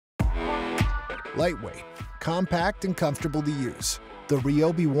Lightweight, compact, and comfortable to use. The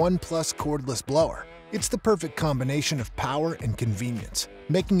RYOBI One Plus cordless blower. It's the perfect combination of power and convenience,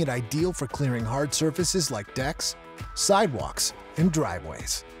 making it ideal for clearing hard surfaces like decks, sidewalks, and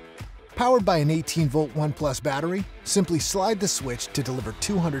driveways. Powered by an 18-volt One Plus battery, simply slide the switch to deliver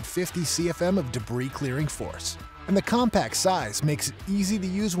 250 CFM of debris-clearing force. And the compact size makes it easy to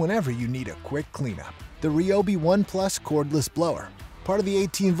use whenever you need a quick cleanup. The RYOBI One Plus cordless blower, part of the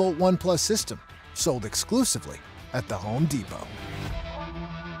 18-volt One Plus system, sold exclusively at the Home Depot.